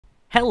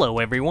Hello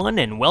everyone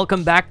and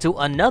welcome back to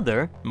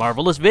another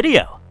marvelous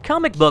video.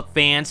 Comic book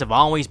fans have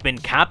always been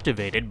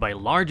captivated by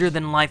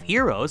larger-than-life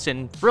heroes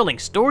and thrilling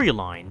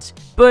storylines,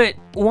 but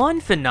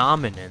one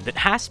phenomenon that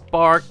has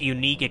sparked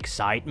unique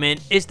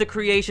excitement is the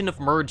creation of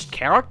merged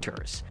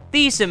characters.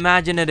 These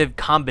imaginative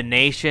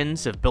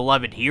combinations of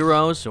beloved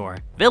heroes or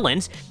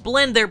villains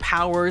blend their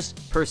powers,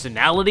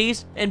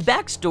 personalities, and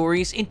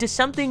backstories into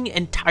something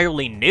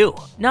entirely new.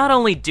 Not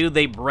only do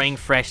they bring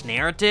fresh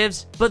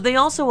narratives, but they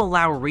also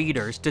allow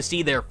readers to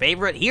see their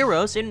favorite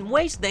heroes in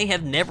ways they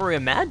have never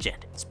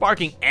imagined,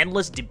 sparking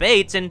endless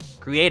debates and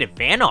creative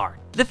fan art.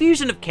 The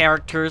fusion of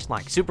characters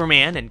like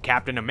Superman and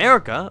Captain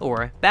America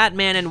or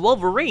Batman and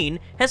Wolverine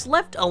has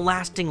left a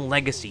lasting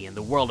legacy in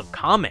the world of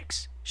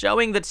comics,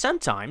 showing that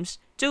sometimes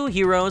two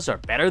heroes are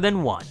better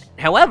than one.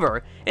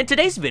 However, in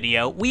today's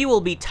video, we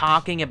will be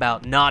talking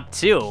about not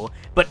two,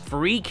 but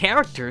three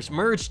characters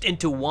merged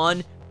into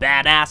one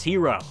badass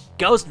hero,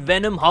 Ghost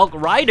Venom Hulk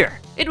Rider.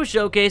 It was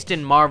showcased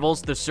in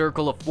Marvel's The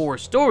Circle of Four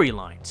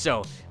storyline,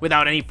 so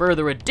without any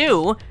further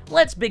ado,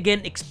 let's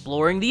begin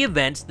exploring the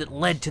events that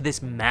led to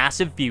this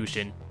massive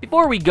fusion.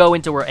 Before we go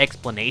into our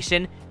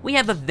explanation, we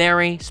have a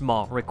very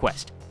small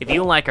request. If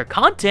you like our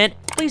content,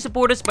 please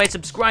support us by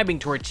subscribing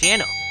to our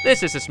channel.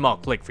 This is a small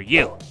click for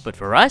you, but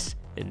for us,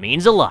 it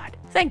means a lot.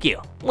 Thank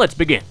you. Let's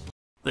begin.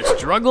 The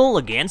struggle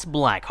against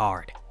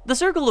Blackheart. The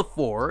Circle of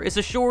Four is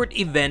a short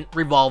event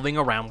revolving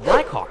around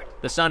Blackheart,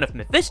 the son of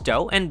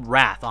Mephisto and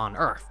Wrath on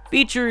Earth.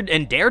 Featured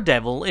in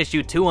Daredevil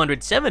issue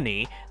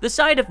 270, the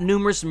site of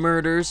numerous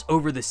murders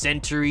over the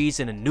centuries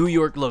in a New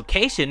York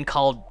location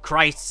called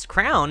Christ's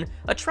Crown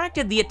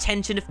attracted the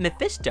attention of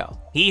Mephisto.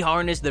 He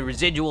harnessed the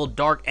residual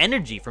dark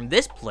energy from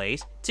this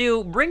place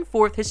to bring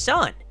forth his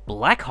son,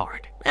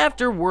 Blackheart.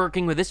 After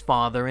working with his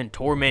father and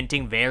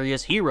tormenting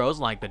various heroes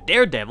like the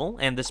Daredevil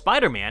and the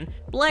Spider-Man,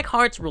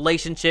 Blackheart's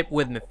relationship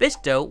with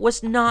Mephisto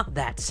was not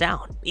that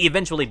sound. He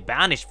eventually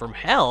banished from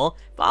Hell,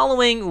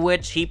 following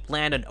which he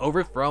planned on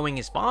overthrowing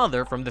his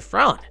father from the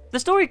throne. The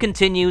story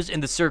continues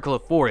in the Circle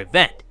of Four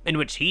event, in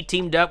which he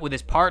teamed up with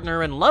his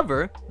partner and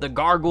lover, the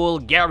gargoyle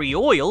Gary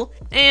Oil,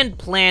 and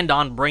planned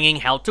on bringing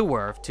Hell to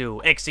Earth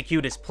to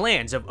execute his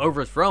plans of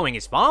overthrowing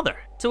his father.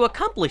 To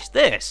accomplish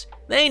this,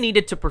 they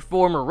needed to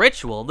perform a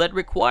ritual that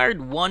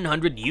required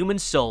 100 human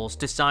souls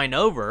to sign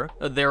over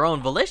of their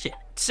own volition.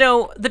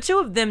 So, the two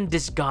of them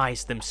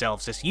disguised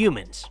themselves as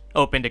humans,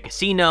 opened a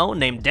casino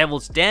named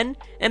Devil's Den,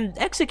 and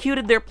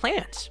executed their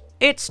plans.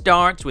 It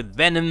starts with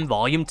Venom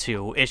Volume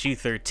 2, Issue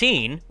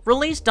 13,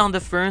 released on the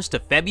 1st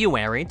of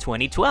February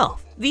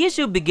 2012. The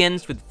issue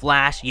begins with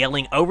Flash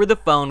yelling over the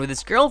phone with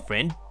his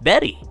girlfriend,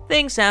 Betty.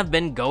 Things have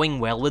been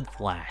going well with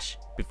Flash.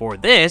 Before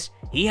this,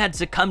 he had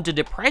succumbed to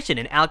depression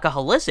and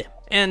alcoholism,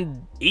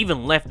 and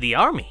even left the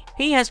army.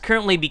 He has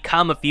currently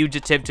become a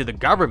fugitive to the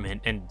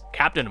government, and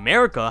Captain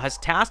America has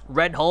tasked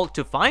Red Hulk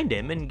to find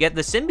him and get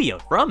the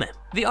symbiote from him.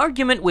 The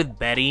argument with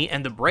Betty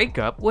and the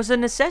breakup was a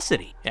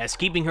necessity, as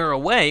keeping her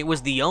away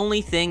was the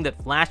only thing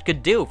that Flash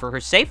could do for her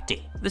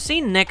safety. The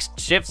scene next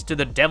shifts to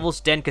the Devil's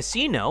Den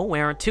casino,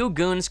 where two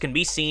goons can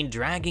be seen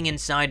dragging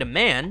inside a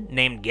man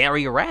named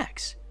Gary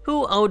Rax,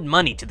 who owed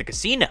money to the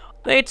casino.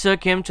 They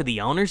took him to the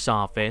owner's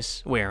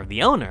office, where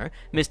the owner,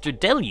 Mr.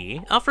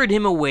 Delia, offered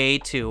him a way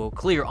to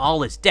clear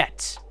all his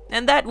debts,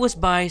 and that was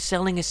by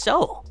selling his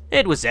soul.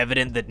 It was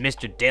evident that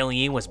Mr.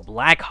 Delia was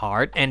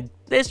Blackheart, and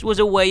this was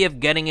a way of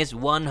getting his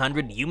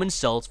 100 human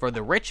souls for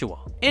the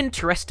ritual.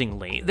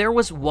 Interestingly, there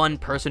was one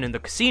person in the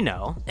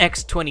casino,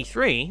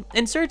 X-23,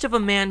 in search of a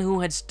man who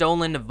had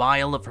stolen a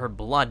vial of her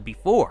blood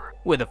before.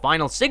 With a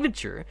final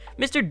signature,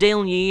 Mr.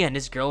 Delia and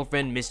his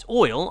girlfriend Miss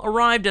Oil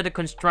arrived at a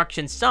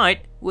construction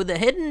site with a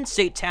hidden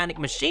satanic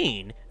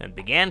machine and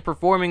began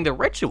performing the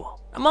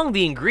ritual. Among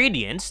the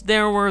ingredients,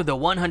 there were the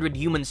 100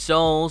 human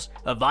souls,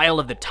 a vial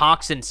of the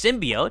toxin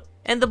symbiote,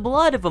 and the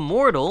blood of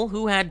Immortal,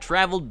 who had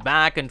traveled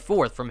back and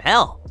forth from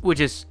Hell, which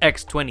is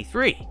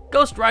X-23.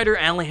 Ghost Rider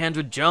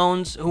Alejandra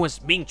Jones, who was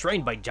being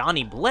trained by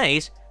Johnny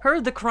Blaze,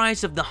 heard the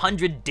cries of the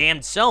 100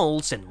 damned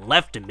souls and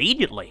left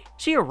immediately.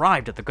 She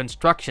arrived at the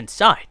construction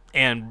site,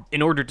 and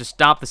in order to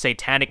stop the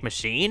satanic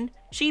machine,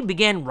 she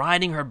began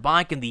riding her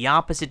bike in the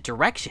opposite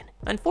direction.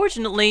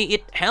 Unfortunately,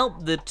 it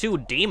helped the two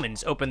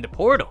demons open the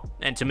portal,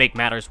 and to make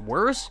matters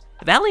worse,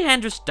 if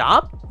Alejandra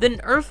stopped, then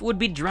Earth would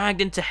be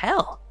dragged into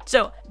Hell.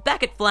 So,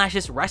 back at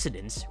Flash's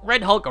residence,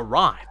 Red Hulk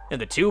arrived,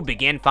 and the two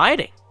began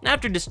fighting.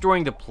 After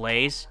destroying the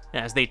place,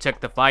 as they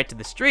took the fight to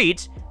the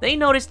streets, they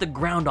noticed the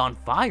ground on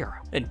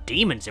fire, and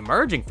demons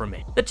emerging from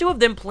it. The two of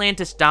them planned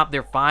to stop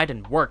their fight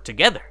and work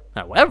together.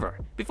 However,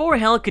 before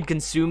Hell could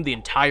consume the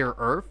entire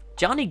Earth,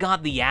 Johnny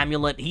got the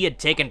amulet he had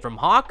taken from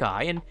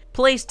Hawkeye and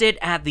placed it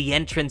at the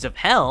entrance of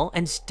Hell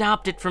and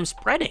stopped it from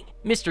spreading.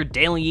 Mr.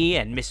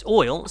 Delia and Miss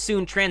Oil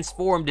soon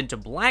transformed into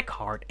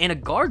Blackheart and a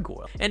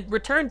gargoyle and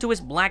returned to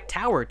his black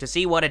tower to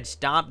see what had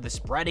stopped the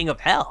spreading of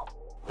Hell.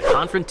 The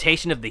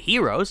confrontation of the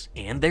heroes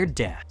and their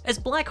death. As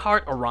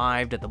Blackheart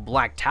arrived at the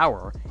Black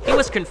Tower, he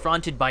was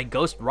confronted by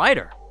Ghost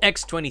Rider,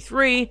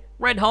 X-23,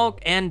 Red Hulk,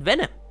 and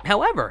Venom.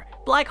 However,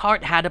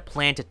 Blackheart had a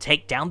plan to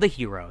take down the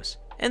heroes,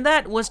 and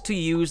that was to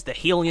use the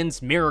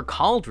Helion's mirror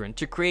cauldron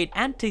to create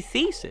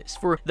antithesis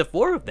for the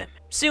four of them.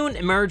 Soon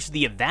emerged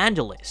the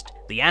Evangelist,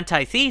 the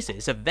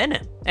antithesis of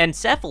Venom,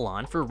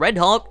 Encephalon for Red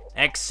Hulk,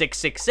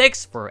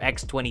 X666 for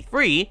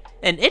X23,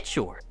 and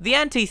Itchor, the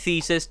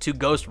antithesis to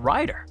Ghost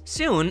Rider.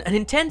 Soon, an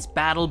intense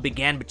battle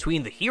began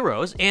between the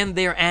heroes and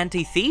their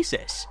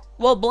antithesis.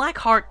 While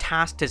Blackheart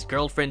tasked his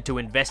girlfriend to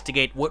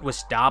investigate what was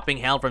stopping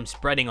hell from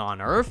spreading on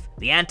Earth,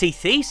 the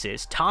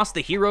antithesis tossed the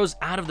heroes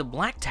out of the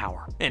Black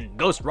Tower, and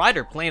Ghost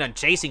Rider planned on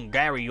chasing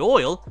Gary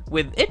Oil,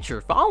 with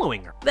Itcher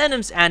following her.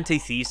 Venom's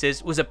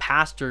antithesis was a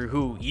pastor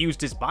who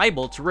used his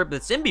Bible to rip the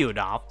symbiote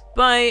off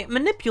by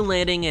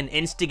manipulating and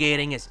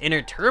instigating his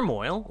inner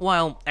turmoil,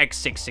 while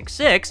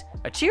X666,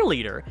 a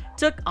cheerleader,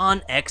 took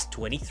on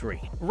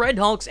X23. Red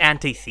Hulk's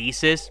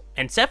antithesis,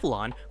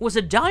 Encephalon, was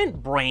a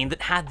giant brain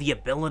that had the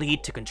ability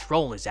to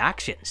control his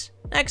actions.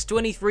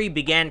 X23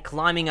 began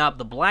climbing up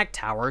the Black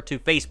Tower to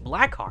face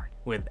Blackheart,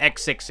 with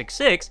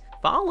X666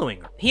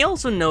 following her. He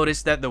also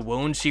noticed that the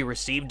wounds she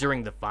received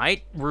during the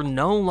fight were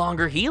no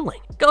longer healing.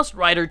 Ghost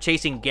Rider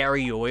chasing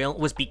Gary Oil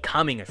was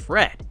becoming a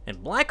threat, and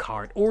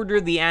Blackheart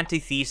ordered the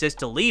antithesis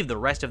to leave the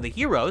rest of the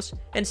heroes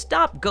and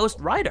stop Ghost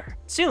Rider.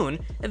 Soon,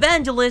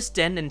 Evangelist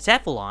and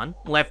Encephalon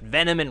left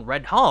Venom and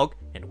Red Hulk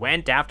and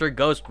went after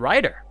Ghost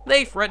Rider.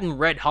 They threatened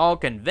Red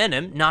Hulk and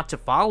Venom not to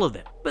follow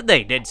them, but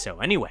they did so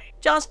anyway.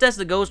 Just as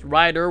the Ghost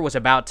Rider was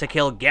about to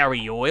kill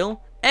Gary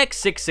Oil,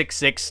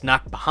 X666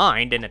 snuck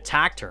behind and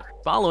attacked her,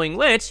 following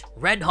which,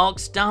 Red Hulk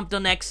stomped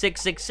on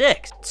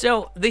X666.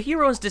 So, the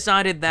heroes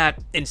decided that,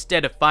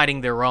 instead of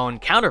fighting their own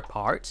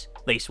counterparts,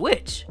 they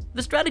switch.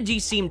 The strategy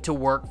seemed to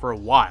work for a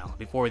while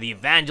before the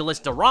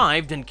Evangelist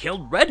arrived and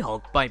killed Red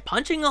Hulk by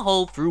punching a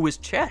hole through his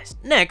chest.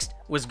 Next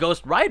was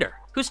Ghost Rider,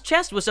 whose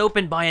chest was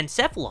opened by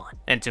Encephalon,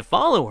 and to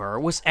follow her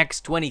was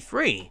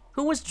X23,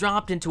 who was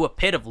dropped into a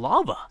pit of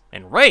lava.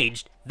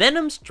 Enraged,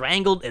 Venom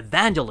strangled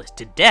Evangelist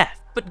to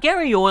death, but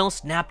Gary Oil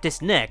snapped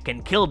his neck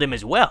and killed him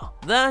as well.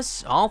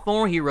 Thus, all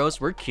four heroes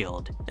were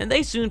killed, and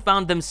they soon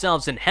found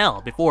themselves in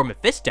Hell before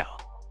Mephisto.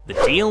 The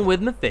deal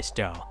with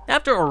Mephisto.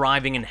 After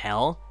arriving in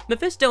Hell,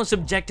 Mephisto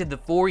subjected the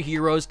four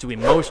heroes to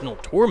emotional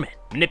torment,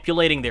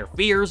 manipulating their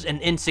fears and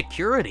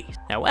insecurities.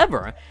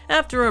 However,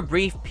 after a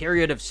brief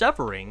period of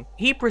suffering,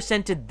 he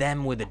presented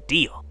them with a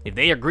deal. If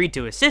they agreed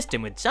to assist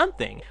him with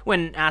something,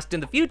 when asked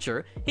in the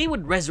future, he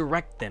would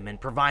resurrect them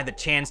and provide the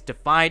chance to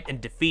fight and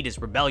defeat his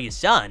rebellious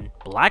son,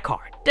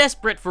 Blackheart.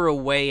 Desperate for a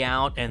way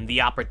out and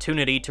the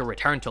opportunity to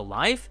return to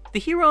life, the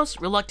heroes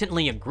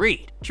reluctantly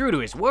agreed. True to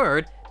his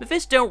word,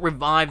 Mephisto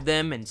revived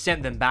them and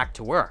sent them back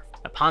to Earth.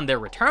 Upon their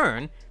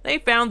return, they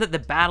found that the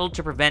battle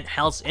to prevent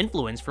Hell's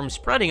influence from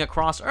spreading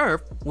across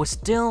Earth was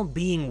still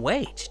being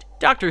waged.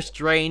 Doctor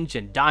Strange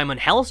and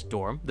Diamond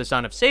Hellstorm, the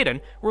son of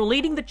Satan, were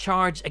leading the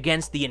charge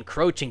against the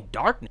encroaching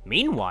darkness.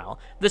 Meanwhile,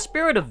 the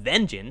Spirit of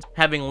Vengeance,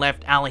 having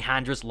left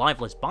Alejandra's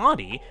lifeless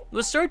body,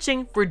 was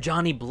searching for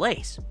Johnny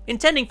Blaze,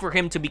 intending for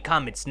him to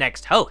become its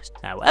next host.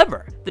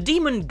 However, the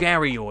demon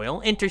Gary Oil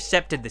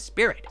intercepted the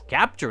spirit,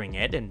 capturing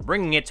it and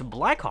bringing it to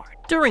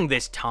Blackheart. During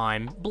this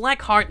time,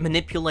 Blackheart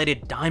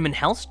manipulated Diamond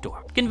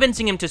Hellstorm,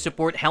 convincing him to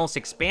support Hell's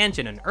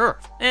expansion on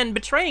Earth, and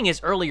betraying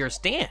his earlier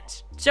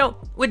stance. So,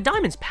 with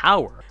Diamond's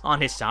power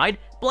on his side,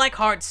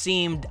 Blackheart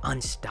seemed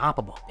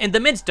unstoppable. In the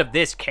midst of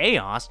this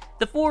chaos,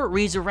 the four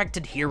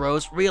resurrected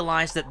heroes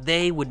realized that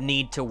they would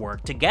need to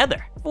work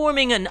together,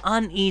 forming an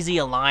uneasy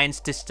alliance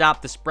to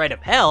stop the spread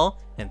of Hell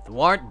and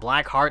thwart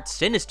Blackheart's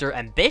sinister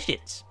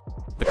ambitions.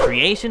 The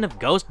creation of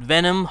Ghost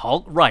Venom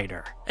Hulk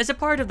Rider. As a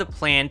part of the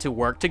plan to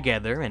work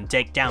together and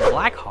take down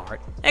Blackheart,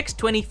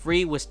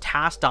 X23 was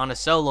tasked on a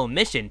solo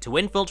mission to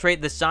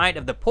infiltrate the side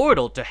of the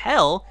portal to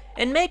Hell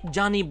and make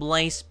Johnny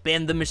Blaze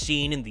spin the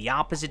machine in the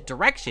opposite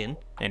direction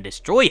and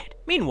destroy it.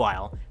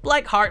 Meanwhile,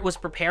 Blackheart was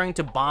preparing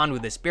to bond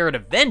with the Spirit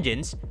of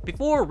Vengeance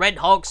before Red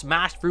Hulk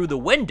smashed through the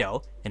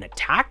window and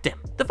attacked him.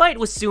 The fight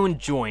was soon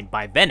joined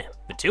by Venom.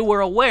 The two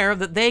were aware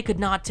that they could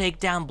not take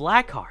down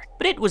Blackheart,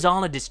 but it was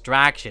all a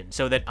distraction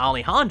so that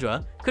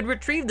Alejandra could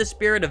retrieve the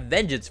Spirit of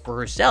Vengeance for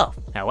herself.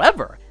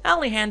 However,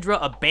 Alejandra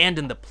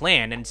abandoned the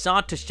plan and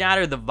sought to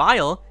shatter the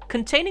vial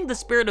containing the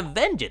Spirit of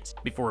Vengeance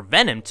before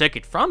Venom took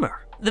it from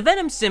her. The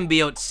Venom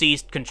symbiote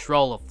seized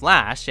control of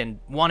Flash and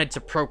wanted to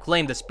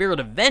proclaim the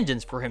Spirit of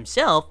Vengeance for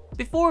himself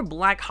before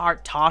Blackheart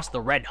tossed the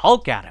Red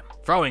Hulk at him,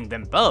 throwing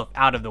them both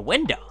out of the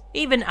window.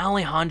 Even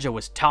Alejandra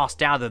was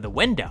tossed out of the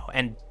window,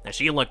 and as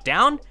she looked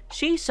down,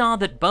 she saw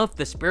that both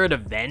the Spirit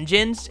of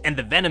Vengeance and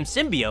the Venom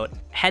symbiote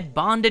had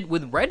bonded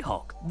with Red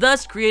Hulk,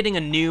 thus creating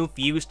a new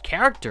fused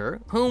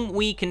character whom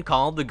we can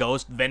call the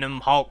Ghost Venom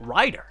Hulk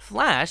Rider.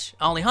 Flash,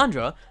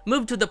 Alejandra,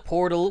 moved to the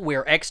portal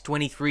where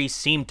X23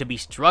 seemed to be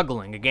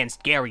struggling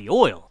against Gary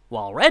Oil,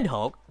 while Red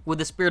Hulk, with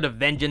the Spirit of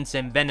Vengeance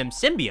and Venom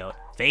symbiote,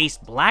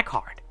 faced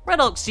Blackheart. Red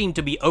Hulk seemed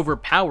to be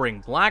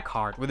overpowering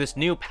Blackheart with his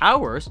new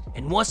powers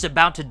and was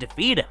about to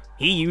defeat him.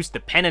 He used the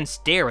pen and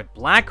stare at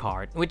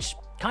Blackheart, which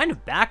kind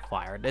of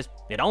backfired as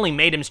it only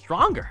made him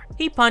stronger.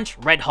 He punched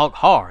Red Hulk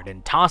hard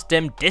and tossed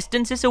him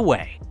distances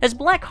away. As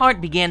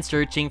Blackheart began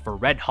searching for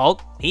Red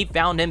Hulk, he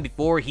found him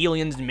before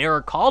Helion's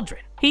mirror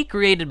cauldron. He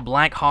created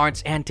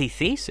Blackheart's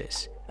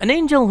antithesis, an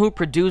angel who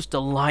produced a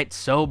light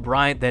so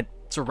bright that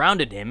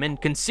surrounded him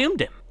and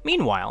consumed him.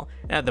 Meanwhile,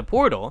 at the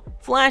portal,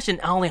 Flash and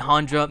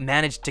Alejandra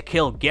managed to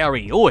kill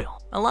Gary Oil,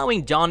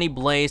 allowing Johnny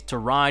Blaze to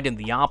ride in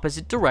the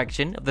opposite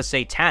direction of the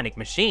satanic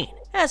machine.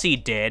 As he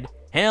did,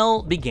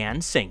 hell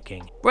began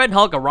sinking. Red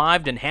Hulk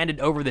arrived and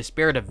handed over the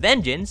Spirit of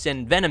Vengeance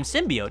and Venom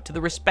symbiote to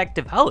the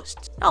respective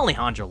hosts.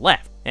 Alejandra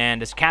left,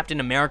 and as Captain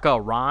America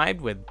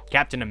arrived with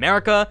Captain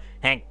America,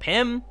 Hank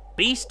Pym,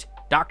 Beast,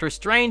 Doctor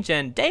Strange,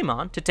 and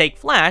Damon to take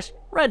Flash,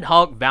 Red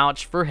Hulk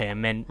vouched for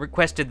him and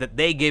requested that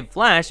they give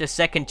Flash a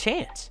second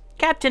chance.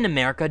 Captain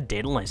America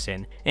did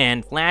listen,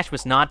 and Flash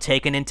was not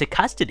taken into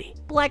custody.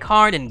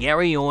 Blackheart and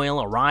Gary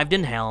Oil arrived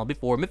in Hell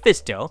before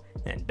Mephisto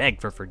and begged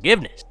for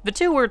forgiveness. The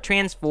two were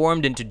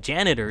transformed into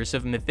janitors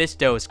of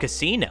Mephisto's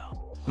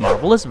casino.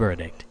 Marvelous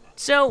verdict.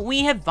 So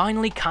we have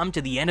finally come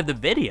to the end of the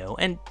video,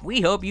 and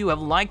we hope you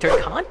have liked our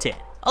content.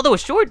 Although a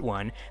short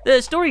one,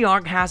 the story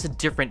arc has a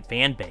different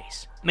fan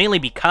base, mainly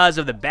because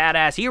of the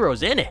badass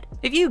heroes in it.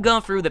 If you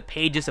go through the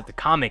pages of the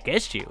comic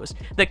issues,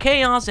 the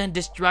chaos and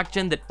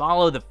destruction that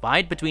follow the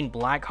fight between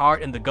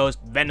Blackheart and the Ghost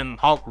Venom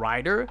Hulk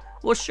Rider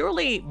will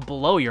surely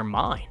blow your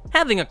mind.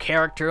 Having a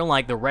character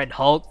like the Red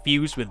Hulk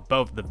fused with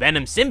both the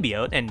Venom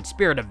symbiote and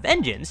Spirit of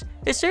Vengeance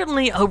is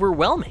certainly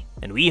overwhelming,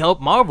 and we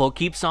hope Marvel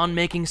keeps on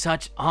making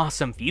such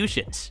awesome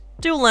fusions.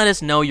 Do let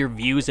us know your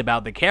views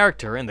about the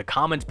character in the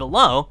comments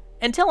below,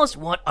 and tell us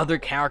what other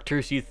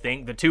characters you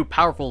think the two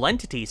powerful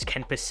entities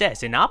can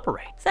possess and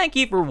operate. Thank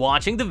you for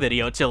watching the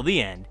video till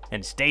the end,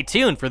 and stay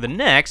tuned for the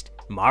next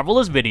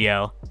Marvelous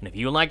video. And if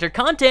you liked our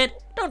content,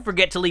 don't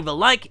forget to leave a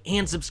like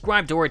and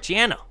subscribe to our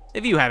channel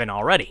if you haven't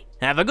already.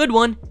 Have a good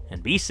one,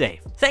 and be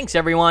safe. Thanks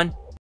everyone.